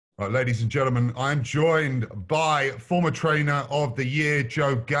Right, ladies and gentlemen, I'm joined by former trainer of the year,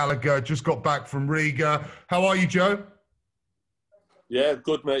 Joe Gallagher. Just got back from Riga. How are you, Joe? Yeah,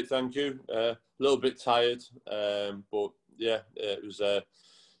 good, mate. Thank you. A little bit tired, but yeah, it was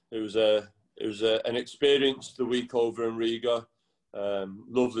an experience the week over in Riga.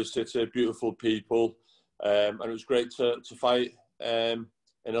 Lovely city, beautiful people, and it was great to fight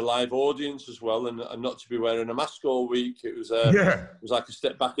in a live audience as well, and not to be wearing a mask all week. It was like a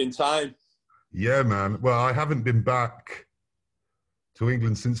step back in time. Yeah, man. Well, I haven't been back to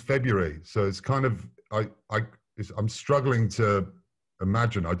England since February, so it's kind of I'm struggling to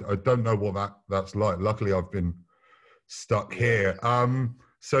imagine. I don't know what that's like. Luckily, I've been stuck here.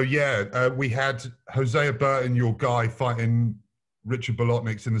 We had Hosea Burton, your guy, fighting Ricards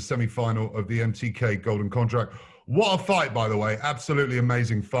Bolotniks in the semi-final of the MTK Golden Contract. What a fight, by the way. Absolutely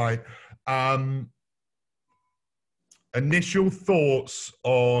amazing fight. Initial thoughts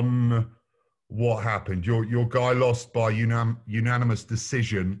on what happened. Your guy lost by unanimous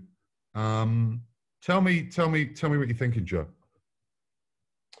decision. Tell me what you're thinking, Joe.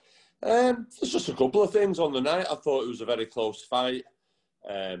 There's just a couple of things on the night. I thought it was a very close fight.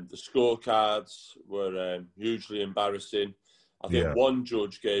 The scorecards were hugely embarrassing. I think one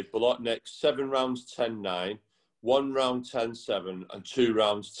judge gave Bolotniks 7 rounds 10-9, 1 round 10-7, and 2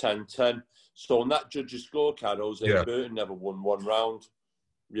 rounds 10-10. So on that judge's scorecard, Hosea Burton never won 1 round.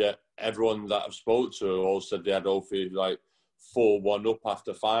 Yeah, everyone that I've spoke to all said they had Opie like 4-1 up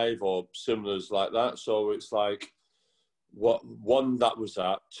after 5 or similars like that. So it's like, one, that was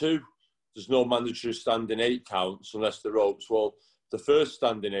that. 2, there's no mandatory standing 8 counts unless the ropes. Well, the first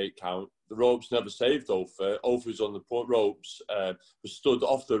standing 8 count, the ropes never saved Opie. Opie was on the ropes, was stood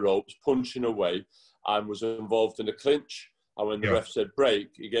off the ropes, punching away, and was involved in a clinch. And when the ref said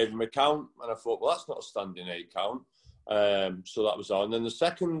break, he gave him a count. And I thought, well, that's not a standing 8 count. So that was on. And then the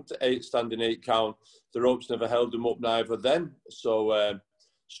second standing 8 count, the ropes never held him up neither then. So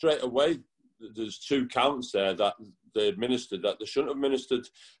straight away, there's 2 counts there that they administered that they shouldn't have administered.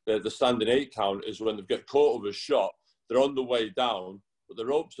 The standing 8 count is when they get caught with a shot, they're on the way down, but the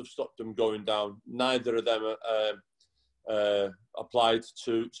ropes have stopped them going down. Neither of them applied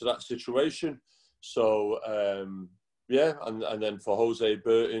to that situation. So, and then for Hosea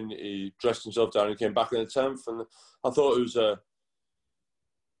Burton, he dressed himself down and came back in the 10th. And I thought it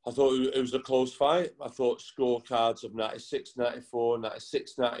was a close fight. I thought scorecards of 96, 94,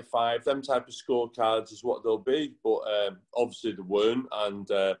 96, 95, them type of scorecards is what they'll be. But obviously they weren't. And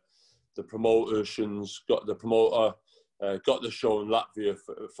the promoter got the show in Latvia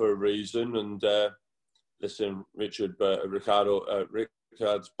for a reason. And listen, Ricards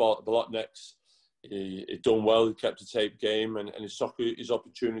Bolotniks, he done well. He kept a tape game and he took his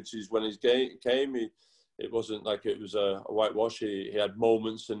opportunities when his game came. It wasn't like it was a whitewash. He had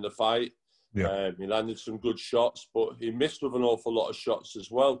moments in the fight. Yeah. He landed some good shots, but he missed with an awful lot of shots as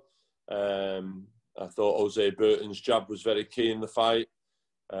well. I thought Hosea Burton's jab was very key in the fight.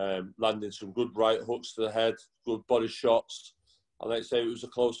 Landing some good right hooks to the head, good body shots. And like I say, it was a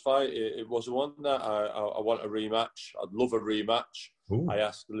close fight. It wasn't one that I want a rematch. I'd love a rematch. Ooh. I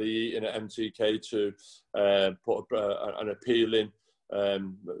asked Lee in at MTK to put an appeal in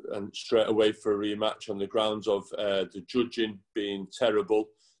and straight away for a rematch on the grounds of the judging being terrible.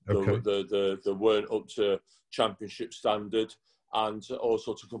 Okay. They weren't up to championship standard, and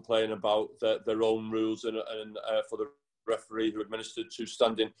also to complain about their own rules and for the referee who administered 2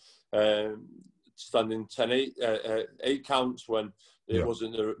 standing 8 counts when it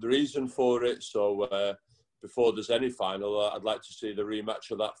wasn't the reason for it. So before there's any final, I'd like to see the rematch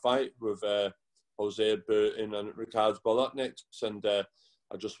of that fight with Hosea Burton and Ricards Bolotniks. And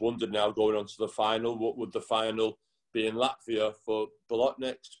I just wondered now, going on to the final, what would the final be in Latvia for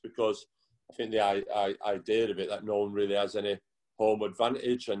Bolotniks? Because I think the idea of it, that no one really has any home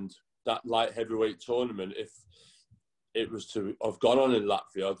advantage, and that light heavyweight tournament, if it was to have gone on in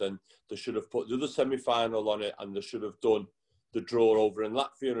Latvia, then they should have put the other semi-final on it, and they should have done the draw over in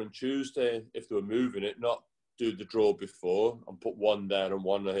Latvia on Tuesday if they were moving it, not do the draw before and put one there and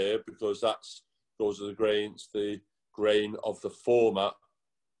one here, because that goes against the grain of the format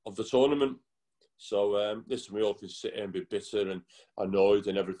of the tournament. So, listen, we all can sit here and be bitter and annoyed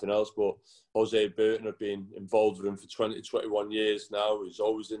and everything else, but Hosea Burton have been involved with him for 20, 21 years now. He's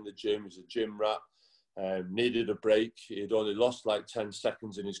always in the gym. He's a gym rat. Needed a break. He'd only lost like 10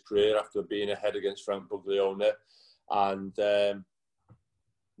 seconds in his career after being ahead against Frank Buglione. And,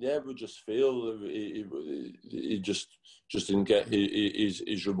 we just feel he just didn't get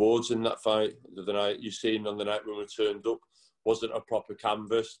his rewards in that fight. The night you seen on the night when we turned up wasn't a proper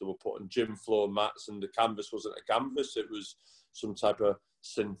canvas. They were putting gym floor mats, and the canvas wasn't a canvas. It was some type of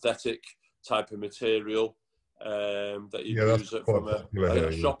synthetic type of material that you that's use it quite from popular a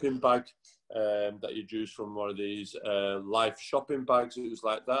here, shopping bag that you'd use from one of these life shopping bags. It was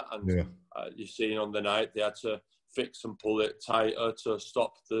like that, and you've seen on the night they had to fix and pull it tighter to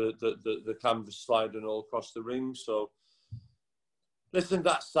stop the canvas sliding all across the ring. So listen,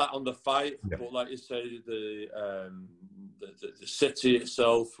 that's that on the fight. But like you say, the city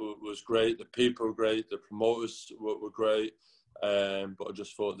itself was great. The people were great. The promoters were great. But I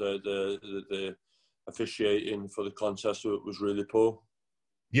just thought the officiating for the contest was really poor.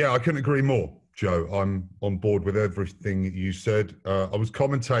 Yeah, I couldn't agree more, Joe. I'm on board with everything you said. I was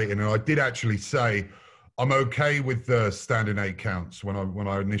commentating, and I did actually say I'm okay with the standing 8 counts when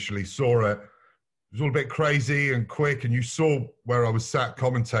I initially saw it. It was all a bit crazy and quick, and you saw where I was sat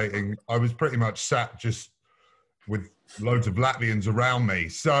commentating. I was pretty much sat just with loads of Latvians around me,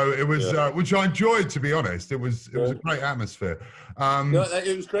 so it was, which I enjoyed, to be honest. It was a great atmosphere. No,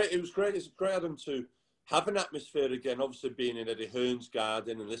 it was great. It was great. It's great, Adam, to have an atmosphere again. Obviously, being in Eddie Hearn's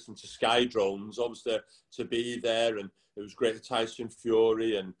garden and listening to Sky Drones, obviously to be there, and it was great to Tyson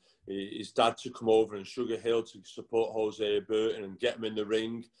Fury and his dad to come over and Sugar Hill to support Hosea Burton and get him in the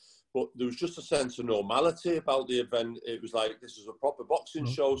ring. But there was just a sense of normality about the event. It was like, this is a proper boxing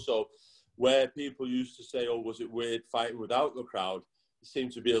show. So where people used to say, oh, was it weird fighting without the crowd? It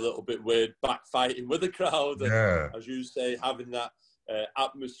seemed to be a little bit weird back fighting with the crowd. And as you say, having that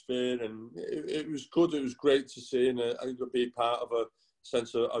atmosphere, and it was good. It was great to see, and I think it'll be part of a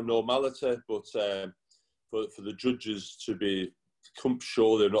sense of normality. But for the judges to become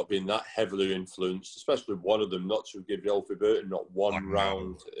sure they're not being that heavily influenced, especially one of them not to give Hosea Burton not one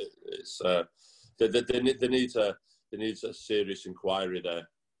round, it's they need a serious inquiry there.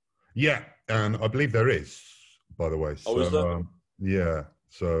 Yeah, and I believe there is, by the way. So, is there? Yeah,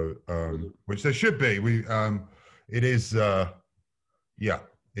 so which there should be. It is.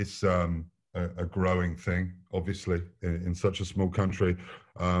 It's a growing thing, obviously, in such a small country.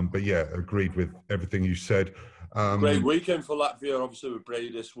 But yeah, agreed with everything you said. Great weekend for Latvia, obviously, with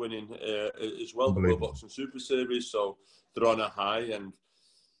Bradis winning as well, the World Boxing Super Series. So they're on a high, and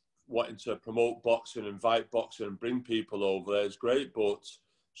wanting to promote boxing, invite boxing, and bring people over there is great. But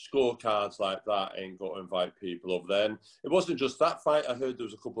scorecards like that ain't got to invite people over there. And it wasn't just that fight. I heard there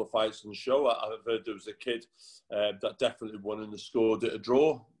was a couple of fights on the show. I heard there was a kid that definitely won, and the score did a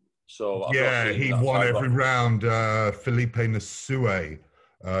draw. So he won every round. Felipe Nasue.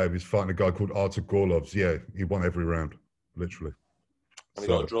 He was fighting a guy called Artur Gorlovs. Yeah, he won every round, literally. And he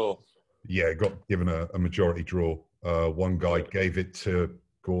got a draw. Yeah, he got given a majority draw. One guy gave it to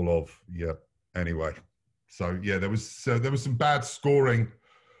Gorlov. Yeah. Anyway, so yeah, there was some bad scoring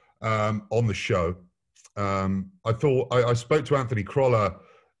on the show. I thought I spoke to Anthony Crolla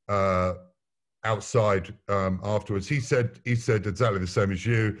outside afterwards. He said exactly the same as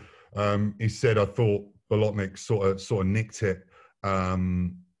you. He said, I thought Bolotniks sort of nicked it,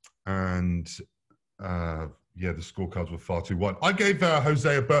 and the scorecards were far too wide. I gave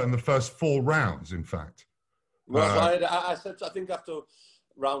Hosea Burton the first 4 rounds, in fact. Well, I said, I think after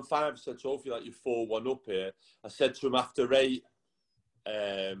round 5, I said to Ophi, like, you're 4-1 up here. I said to him after 8,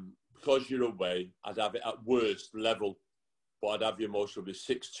 because you're away, I'd have it at worst level, but I'd have you most probably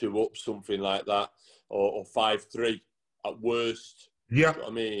 6-2 up, something like that, or 5-3 at worst. Yeah. You know what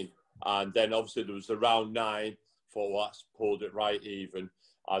I mean? And then obviously there was the round 9, thought, well, that's pulled it right even.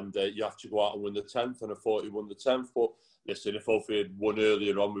 And you have to go out and win the 10th, and I thought he won the 10th. But listen, if Ophi had won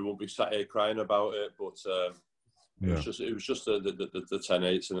earlier on, we wouldn't be sat here crying about it. But it was just the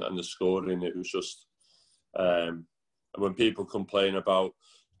 10-8s and the scoring. It was just, when people complain about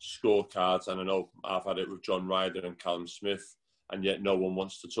scorecards, and I know I've had it with John Ryder and Callum Smith, and yet no one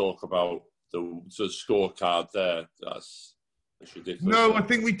wants to talk about the scorecard there. That's ridiculous. No, I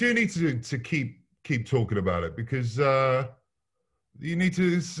think we do need to keep talking about it, because you need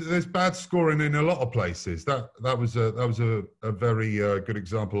to. There's bad scoring in a lot of places. That was a very good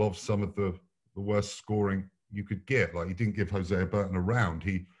example of some of the worst scoring you could get. Like, he didn't give Hosea Burton a round.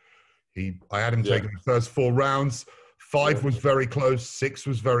 I had him taking the first 4 rounds. 5 was very close. 6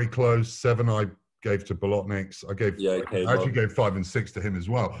 was very close. 7 I gave to Bolotniks. I actually gave 5 and 6 to him as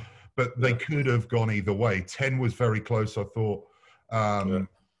well. But they could have gone either way. 10 was very close, I thought.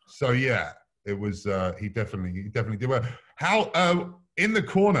 So yeah, it was. He definitely did well. How in the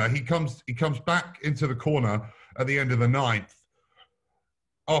corner he comes back into the corner at the end of the 9th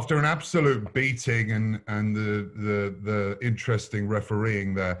after an absolute beating and the interesting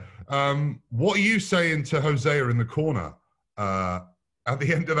refereeing there. What are you saying to Hosea in the corner at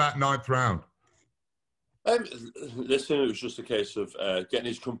the end of that 9th round? Listen, it was just a case of getting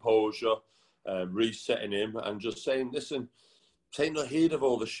his composure, resetting him, and just saying, listen, take no heed of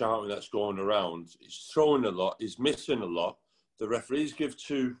all the shouting that's going around. He's throwing a lot. He's missing a lot. The referees give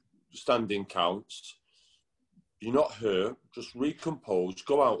 2 standing counts. You're not hurt. Just recompose.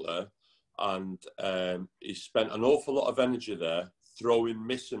 Go out there. And he spent an awful lot of energy there, throwing,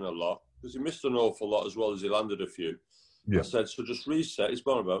 missing a lot, because he missed an awful lot as well as he landed a few. Yeah. I said, so just reset his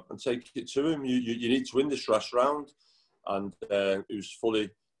ball about and take it to him. You need to win this last round. And he was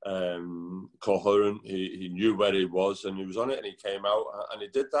fully coherent. He knew where he was and he was on it, and he came out and he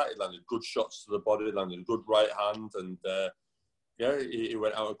did that. He landed good shots to the body, landed a good right hand, and he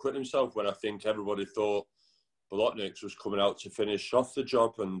went out and quit himself when I think everybody thought Bolotniks was coming out to finish off the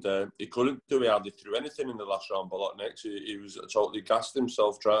job, and he couldn't do it. He hardly threw anything in the last round, Bolotniks. He was totally gassed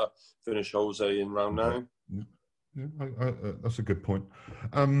himself trying to finish Jose in round 9. Yeah, that's a good point.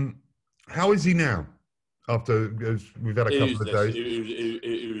 How is he now? After we've had a couple of days,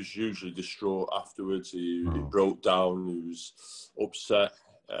 he was usually distraught afterwards. He broke down. He was upset,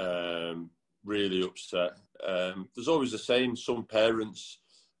 really upset. There's always the same. Some parents.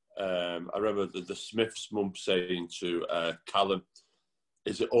 I remember the Smith's mum saying to Callum,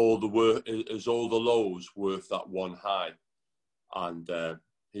 "Is all the lows worth that one high?" And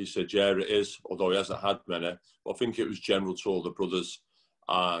he said, "Yeah, it is." Although he hasn't had many, but I think it was general to all the brothers.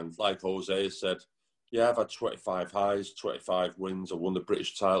 And like Jose said, "Yeah, I've had 25 highs, 25 wins. I won the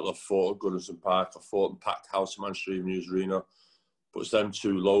British title. I fought at Goodison Park. I fought in packed house at Manchester Evening News Arena. But it's them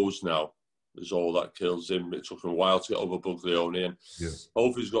 2 lows now. Is all that kills him. It took him a while to get over Buglioni, and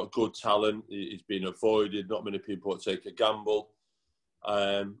hopefully he's got good talent. He's been avoided. Not many people would take a gamble,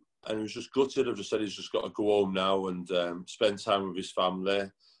 and he was just gutted. I've just said he's just got to go home now and spend time with his family.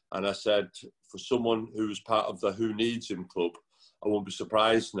 And I said, for someone who's part of the Who Needs Him club, I won't be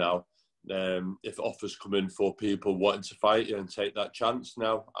surprised now if offers come in for people wanting to fight you and take that chance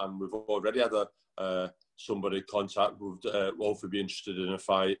now. And we've already had somebody contact would hopefully be interested in a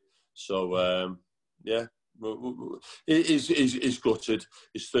fight. So, he's gutted.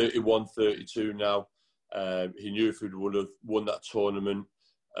 He's 31, 32 now. He knew if he would have won that tournament,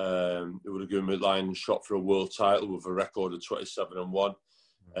 it would have given him a line shot for a world title with a record of 27-1.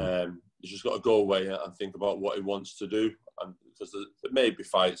 He's just got to go away and think about what he wants to do. And because there may be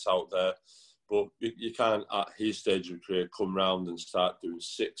fights out there, but you can't, at his stage of career, come round and start doing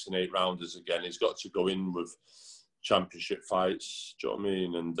 6 and 8 rounders again. He's got to go in with championship fights, do you know what I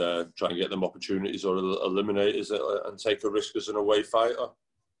mean? And try and get them opportunities or eliminators and take a risk as an away fighter.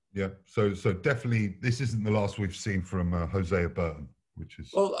 Yeah, so definitely this isn't the last we've seen from Hosea Burton, which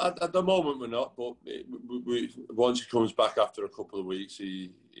is... Well, at the moment we're not, but once he comes back after a couple of weeks,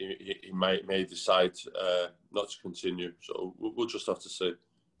 he may decide not to continue. So we'll just have to see.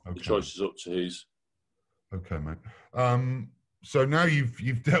 Okay. The choice is up to his. Okay, mate. So now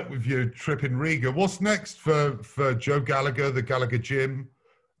you've dealt with your trip in Riga. What's next for Joe Gallagher, the Gallagher Gym?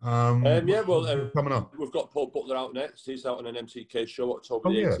 Coming up. We've got Paul Butler out next. He's out on an MTK show October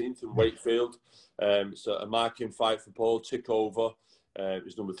the 18th in Wakefield. It's a marking fight for Paul, tick over.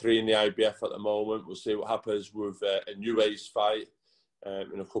 He's number 3 in the IBF at the moment. We'll see what happens with a new ace fight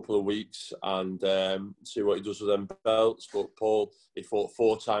in a couple of weeks and see what he does with them belts. But Paul, he fought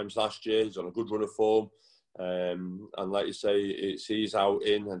 4 times last year. He's on a good run of form. And like you say, he's out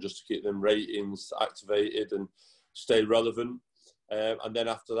in, and just to keep them ratings activated and stay relevant. And then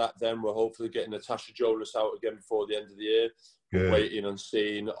after that, then we're hopefully getting Natasha Jonas out again before the end of the year. We're waiting and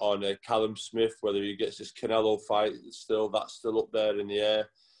seeing on Callum Smith whether he gets this Canelo fight. That's still up there in the air.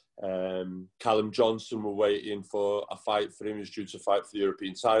 Callum Johnson, we're waiting for a fight for him. He's due to fight for the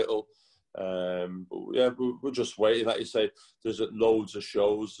European title. But yeah, we're just waiting. Like you say, there's loads of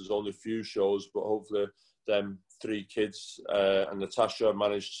shows. There's only a few shows, but hopefully them 3 kids and Natasha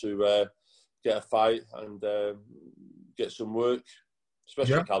managed to get a fight and get some work,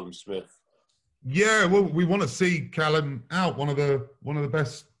 especially Callum Smith. Yeah, well, we want to see Callum out, one of the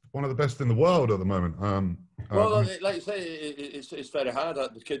best in the world at the moment. Like you say, it's very hard.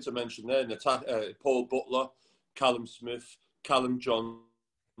 The kids I mentioned there, Paul Butler, Callum Smith, Callum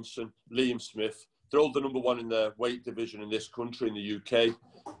Johnson, Liam Smith. They're all the number 1 in their weight division in this country, in the UK.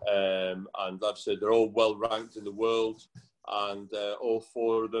 And like I said, they're all well ranked in the world. And all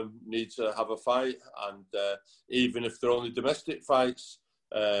 4 of them need to have a fight. And even if they're only domestic fights,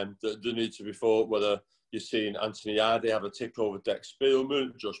 they need to be fought. Whether you're seeing Anthony Hardy have a tick over Dex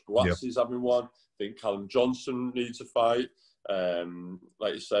Spielman, Josh Boatsi's having one. I think Callum Johnson needs a fight.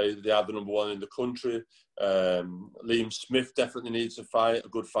 Like you say, they are the number 1 in the country. Liam Smith definitely needs a fight. A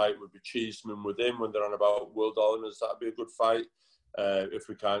good fight would be Cheeseman with him when they're on about world honours. That'd be a good fight. If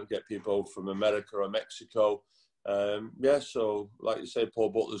we can't get people from America or Mexico. So like you say, Paul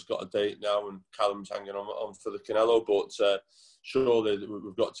Butler's got a date now and Callum's hanging on for the Canelo. But surely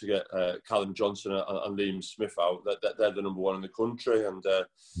we've got to get Callum Johnson and Liam Smith out. They're the number one in the country, and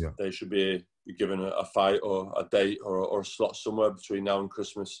they should be given a fight or a date or a slot somewhere between now and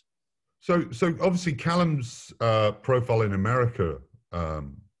Christmas. So obviously Callum's profile in America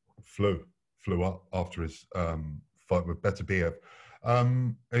flew up after his fight with Beterbiev.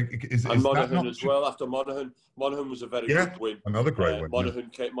 And Monaghan as well. After Monaghan was a very good win. Another great win.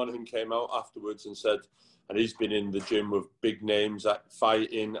 Monaghan came out afterwards and said, and he's been in the gym with big names at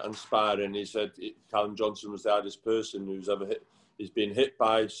fighting and sparring. He said Callum Johnson was the hardest person he's been hit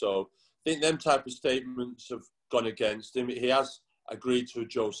by. So I think them type of statements have gone against him. He has agreed to a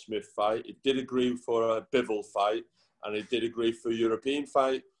Joe Smith fight. He did agree for a Bivol fight, and he did agree for a European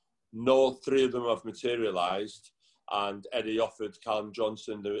fight. No three of them have materialised. And Eddie offered Callum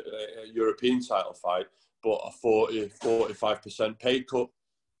Johnson the European title fight, but a 45% pay cut,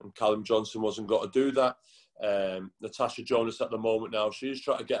 and Callum Johnson wasn't got to do that. Natasha Jonas at the moment now, she's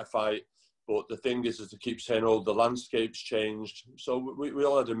trying to get a fight, but the thing is to keep saying, oh, the landscape's changed. So we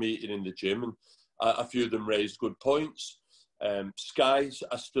all had a meeting in the gym, and a few of them raised good points. Sky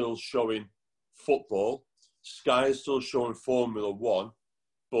are still showing football. Sky is still showing Formula One,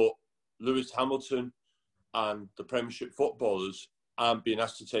 but Lewis Hamilton and the Premiership footballers aren't being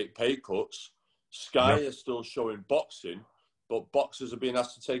asked to take pay cuts. Sky is still showing boxing, but boxers are being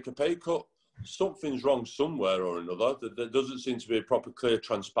asked to take a pay cut. Something's wrong somewhere or another. There doesn't seem to be a proper clear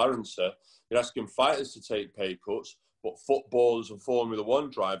transparency. You're asking fighters to take pay cuts, but footballers and Formula One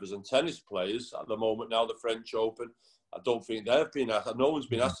drivers and tennis players at the moment now, the French Open, I don't think they've been asked. No one's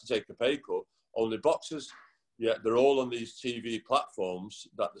been asked to take a pay cut. Only boxers. Yeah, they're all on these TV platforms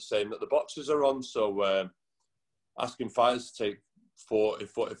that the same that the boxers are on. So asking fighters to take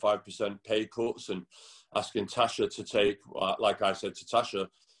 45% pay cuts and asking Tasha to take, like I said to Tasha,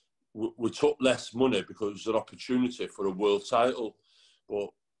 we took less money because it was an opportunity for a world title. But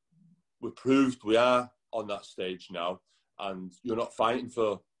we proved we are on that stage now, and you're not fighting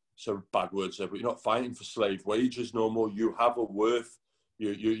for some bad words there, but you're not fighting for slave wages no more. You have a worth.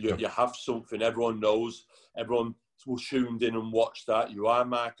 You have something. Everyone knows. Everyone will tune in and watch that. You are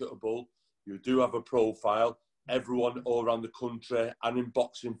marketable. You do have a profile. Everyone all around the country and in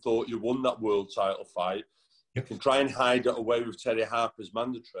boxing thought you won that world title fight. You can try and hide it away with Terry Harper's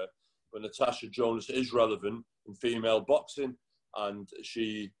mandatory, but Natasha Jonas is relevant in female boxing, and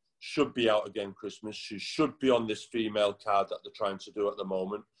she should be out again Christmas. She should be on this female card that they're trying to do at the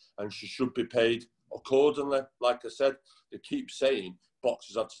moment, and she should be paid accordingly. Like I said, they keep saying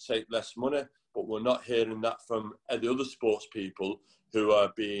boxers have to take less money, but we're not hearing that from the other sports people who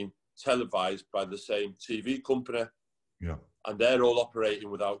are being televised by the same TV company. Yeah. And they're all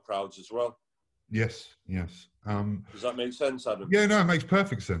operating without crowds as well. Yes. Does that make sense, Adam? Yeah, no, it makes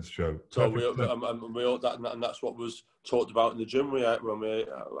perfect sense, Joe. So we all and that's what was talked about in the gym when we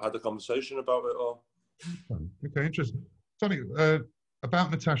had a conversation about it all. Okay, interesting. Tony, about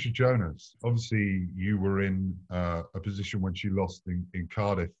Natasha Jonas, obviously you were in a position when she lost in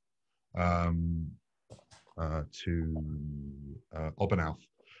Cardiff to Obernauf.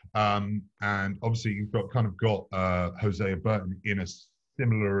 And obviously you've got Hosea Burton in a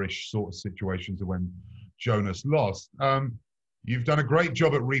similar-ish sort of situation to when Jonas lost. You've done a great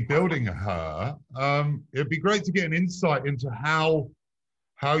job at rebuilding her. It'd be great to get an insight into how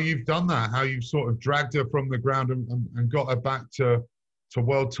you've done that, how you've sort of dragged her from the ground and got her back to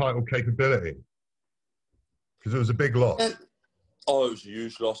world title capability. Because it was a big loss. It was a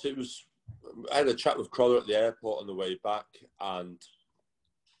huge loss. I had a chat with Crawler at the airport on the way back, and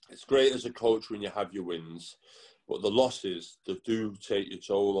it's great as a coach when you have your wins, but the losses, they do take your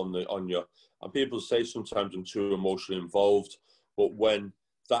toll on you. And people say sometimes I'm too emotionally involved, but when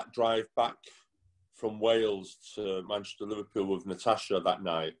that drive back from Wales to Manchester, Liverpool with Natasha that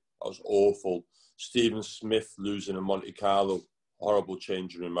night, that was awful. Stephen Smith losing in Monte Carlo, horrible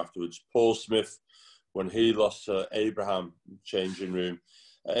changing room afterwards. Paul Smith, when he lost to Abraham, changing room.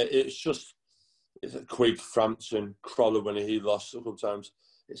 It's Quigg, Frampton, Crawler when he lost a couple of times.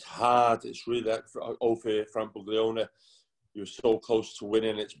 It's hard. It's really Ophir, Frank Buglione. You're so close to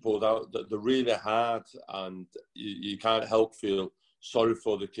winning. It's pulled out. They're really hard, and you can't help feel sorry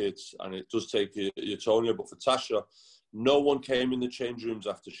for the kids, and it does take your toll. But for Tasha, no one came in the change rooms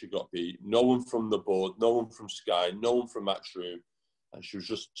after she got beat. No one from the board. No one from Sky. No one from Matchroom, and she was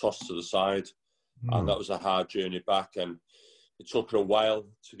just tossed to the side. And that was a hard journey back, and it took her a while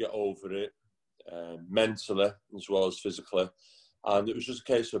to get over it, mentally as well as physically. And it was just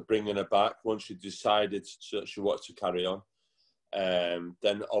a case of bringing her back once she decided she wanted to carry on.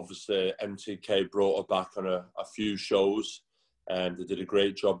 Then obviously MTK brought her back on a few shows, and they did a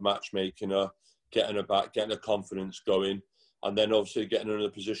great job matchmaking her, getting her back, getting her confidence going. and then obviously getting her in a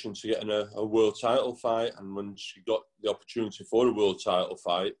position to get in a world title fight. And when she got the opportunity for a world title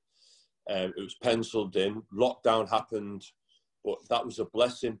fight, it was penciled in. Lockdown happened, but that was a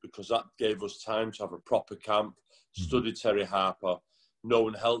blessing because that gave us time to have a proper camp, study Terry Harper. No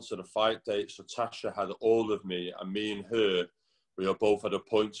one else had a fight date, so Tasha had all of me, and me and her, we are both at a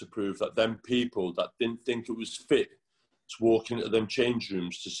point to prove that them people that didn't think it was fit to walk into them change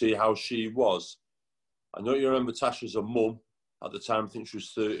rooms to see how she was. I know you remember Tasha's a mum. At the time, I think she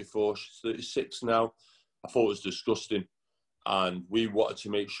was 34, she's 36 now. I thought it was disgusting. And we wanted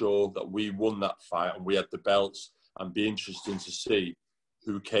to make sure that we won that fight and we had the belts, and be interesting to see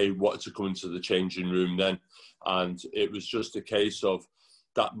who wanted to come into the changing room then. And it was just a case of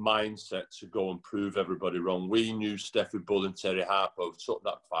that mindset to go and prove everybody wrong. We knew Steffi Bull and Terry Harper took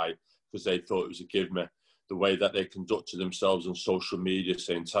that fight because they thought it was a give me. The way that they conducted themselves on social media,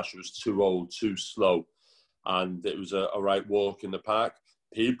 saying Tasha was too old, too slow, and it was a right walk in the park.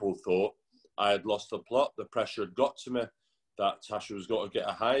 People thought I had lost the plot. The pressure had got to me that Tasha was going to get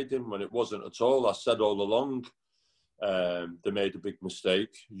a hiding when it wasn't at all. I said all along they made a big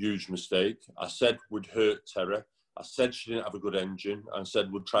mistake, huge mistake. I said would hurt Terry. I said she didn't have a good engine. I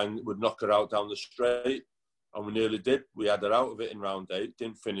said would knock her out down the straight, and we nearly did. We had her out of it in round 8,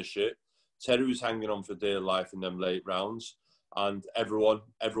 didn't finish it. Terry was hanging on for dear life in them late rounds, and everyone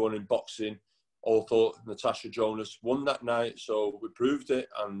in boxing all thought Natasha Jonas won that night, so we proved it.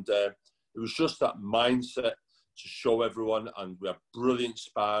 And it was just that mindset to show everyone, and we have brilliant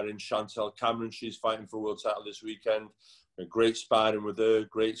sparring. Chantel Cameron, she's fighting for a world title this weekend. Great sparring with her,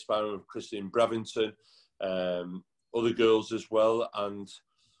 great sparring with Christine Brevington, other girls as well, and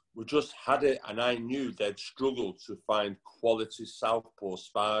we just had it. And I knew they'd struggle to find quality southpaw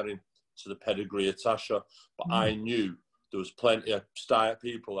sparring to the pedigree of Tasha, but I knew there was plenty of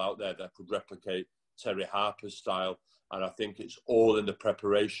people out there that could replicate Terry Harper's style, and I think it's all in the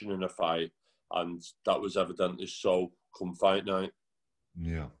preparation in a fight, and that was evidently so come fight night.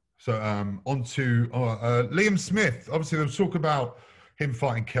 Yeah. So on to Liam Smith. Obviously, there was talk about him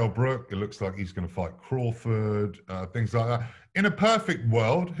fighting Kell Brook. It looks like he's going to fight Crawford, things like that. In a perfect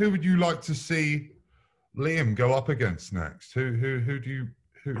world, who would you like to see Liam go up against next? Who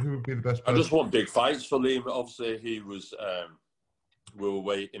would be the best person? I just want big fights for Liam. Obviously, he was. We were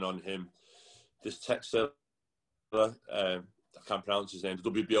waiting on him. This Texas, I can't pronounce his name.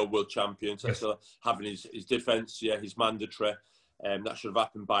 The WBO world champion, Texas, having his defense. Yeah, he's mandatory. That should have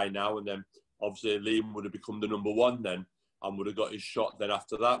happened by now. And then obviously Liam would have become the number 1 then, and would have got his shot then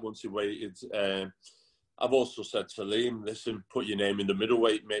after that once he waited. I've also said to Liam, listen, put your name in the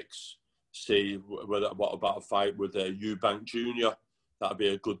middleweight mix. See what about a fight with Eubank Jr. That'd be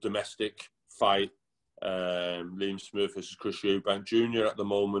a good domestic fight. Liam Smith versus Chris Eubank Jr. at the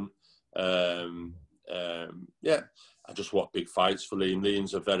moment. Yeah, I just want big fights for Liam.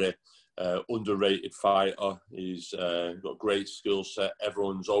 Liam's a very underrated fighter. He's got a great skill set.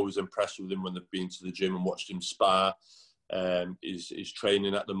 Everyone's always impressed with him when they've been to the gym and watched him spar. He's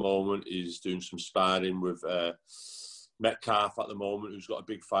training at the moment. He's doing some sparring with Metcalf at the moment, who's got a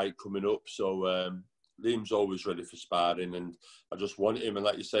big fight coming up. So Liam's always ready for sparring, and I just want him. And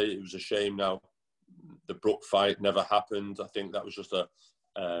like you say, it was a shame now the Brook fight never happened. I think that was just a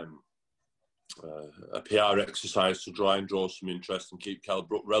PR exercise to try and draw some interest and keep Kell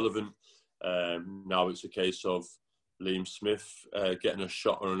Brook relevant. Now it's a case of Liam Smith getting a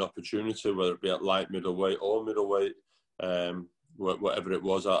shot or an opportunity, whether it be at light middleweight or middleweight, whatever it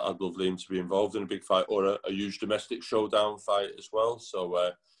was. I'd love Liam to be involved in a big fight or a huge domestic showdown fight as well.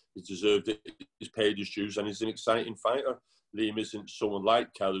 So he's deserved it. He's paid his dues, and he's an exciting fighter. Liam isn't someone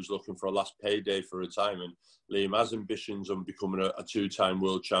like Kell who's looking for a last payday for retirement. Liam has ambitions on becoming a 2-time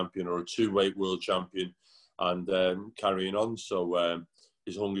world champion or a 2-weight world champion and carrying on. So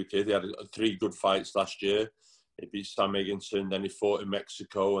he's a hungry kid. He had 3 good fights last year. He beat Sam Higginson, then he fought in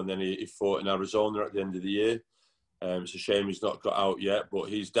Mexico, and then he fought in Arizona at the end of the year. It's a shame he's not got out yet, but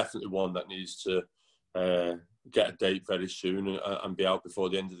he's definitely one that needs to get a date very soon and be out before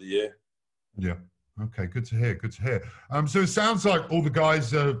the end of the year. Yeah. Okay, good to hear. Good to hear. So it sounds like all the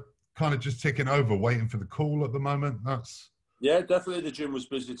guys are kind of just ticking over, waiting for the call at the moment. Yeah, definitely. The gym was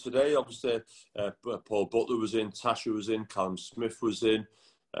busy today. Obviously, Paul Butler was in, Tasha was in, Callum Smith was in,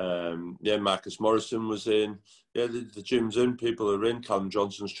 Marcus Morrison was in. Yeah, the gym's in. People are in. Callum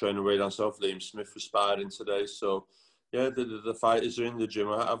Johnson's training away down south. Liam Smith was sparring today. So, yeah, the fighters are in the gym.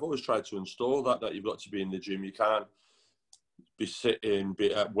 I've always tried to install that you've got to be in the gym. You can't be sitting,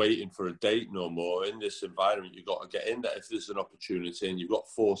 waiting for a date no more. In this environment, you've got to get in there. If there's an opportunity and you've got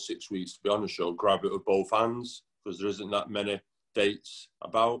 4-6 weeks to be on the show, grab it with both hands, because there isn't that many dates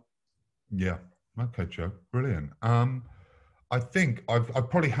about. Yeah. Okay, Joe. Brilliant. I think I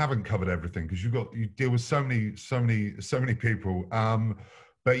probably haven't covered everything because you deal with so many people.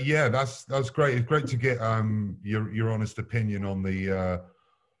 But yeah, that's great. It's great to get your honest opinion on the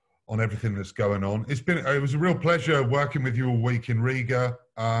on everything that's going on. It was a real pleasure working with you all week in Riga.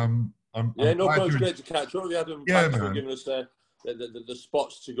 I'm Yeah, no glad problem. It's you. great to catch up with you, Adam. Yeah, Thanks for man. giving us the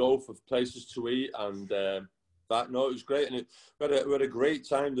spots to go for places to eat and that. No, it was great, and we had a great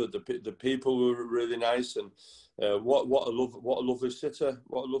time. The people were really nice, and what a lovely city.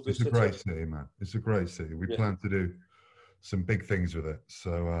 What a lovely It's a city. great city, man. It's a great city. We Yeah. plan to do some big things with it.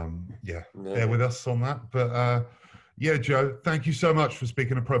 So yeah, Yeah. bear with us on that. But yeah, Joe, thank you so much for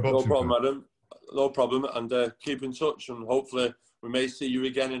speaking to Pro No Boxing. problem, Adam. No problem, and keep in touch, and hopefully we may see you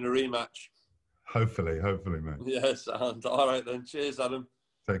again in a rematch. Hopefully, mate. Yes, and all right then. Cheers, Adam.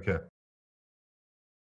 Take care.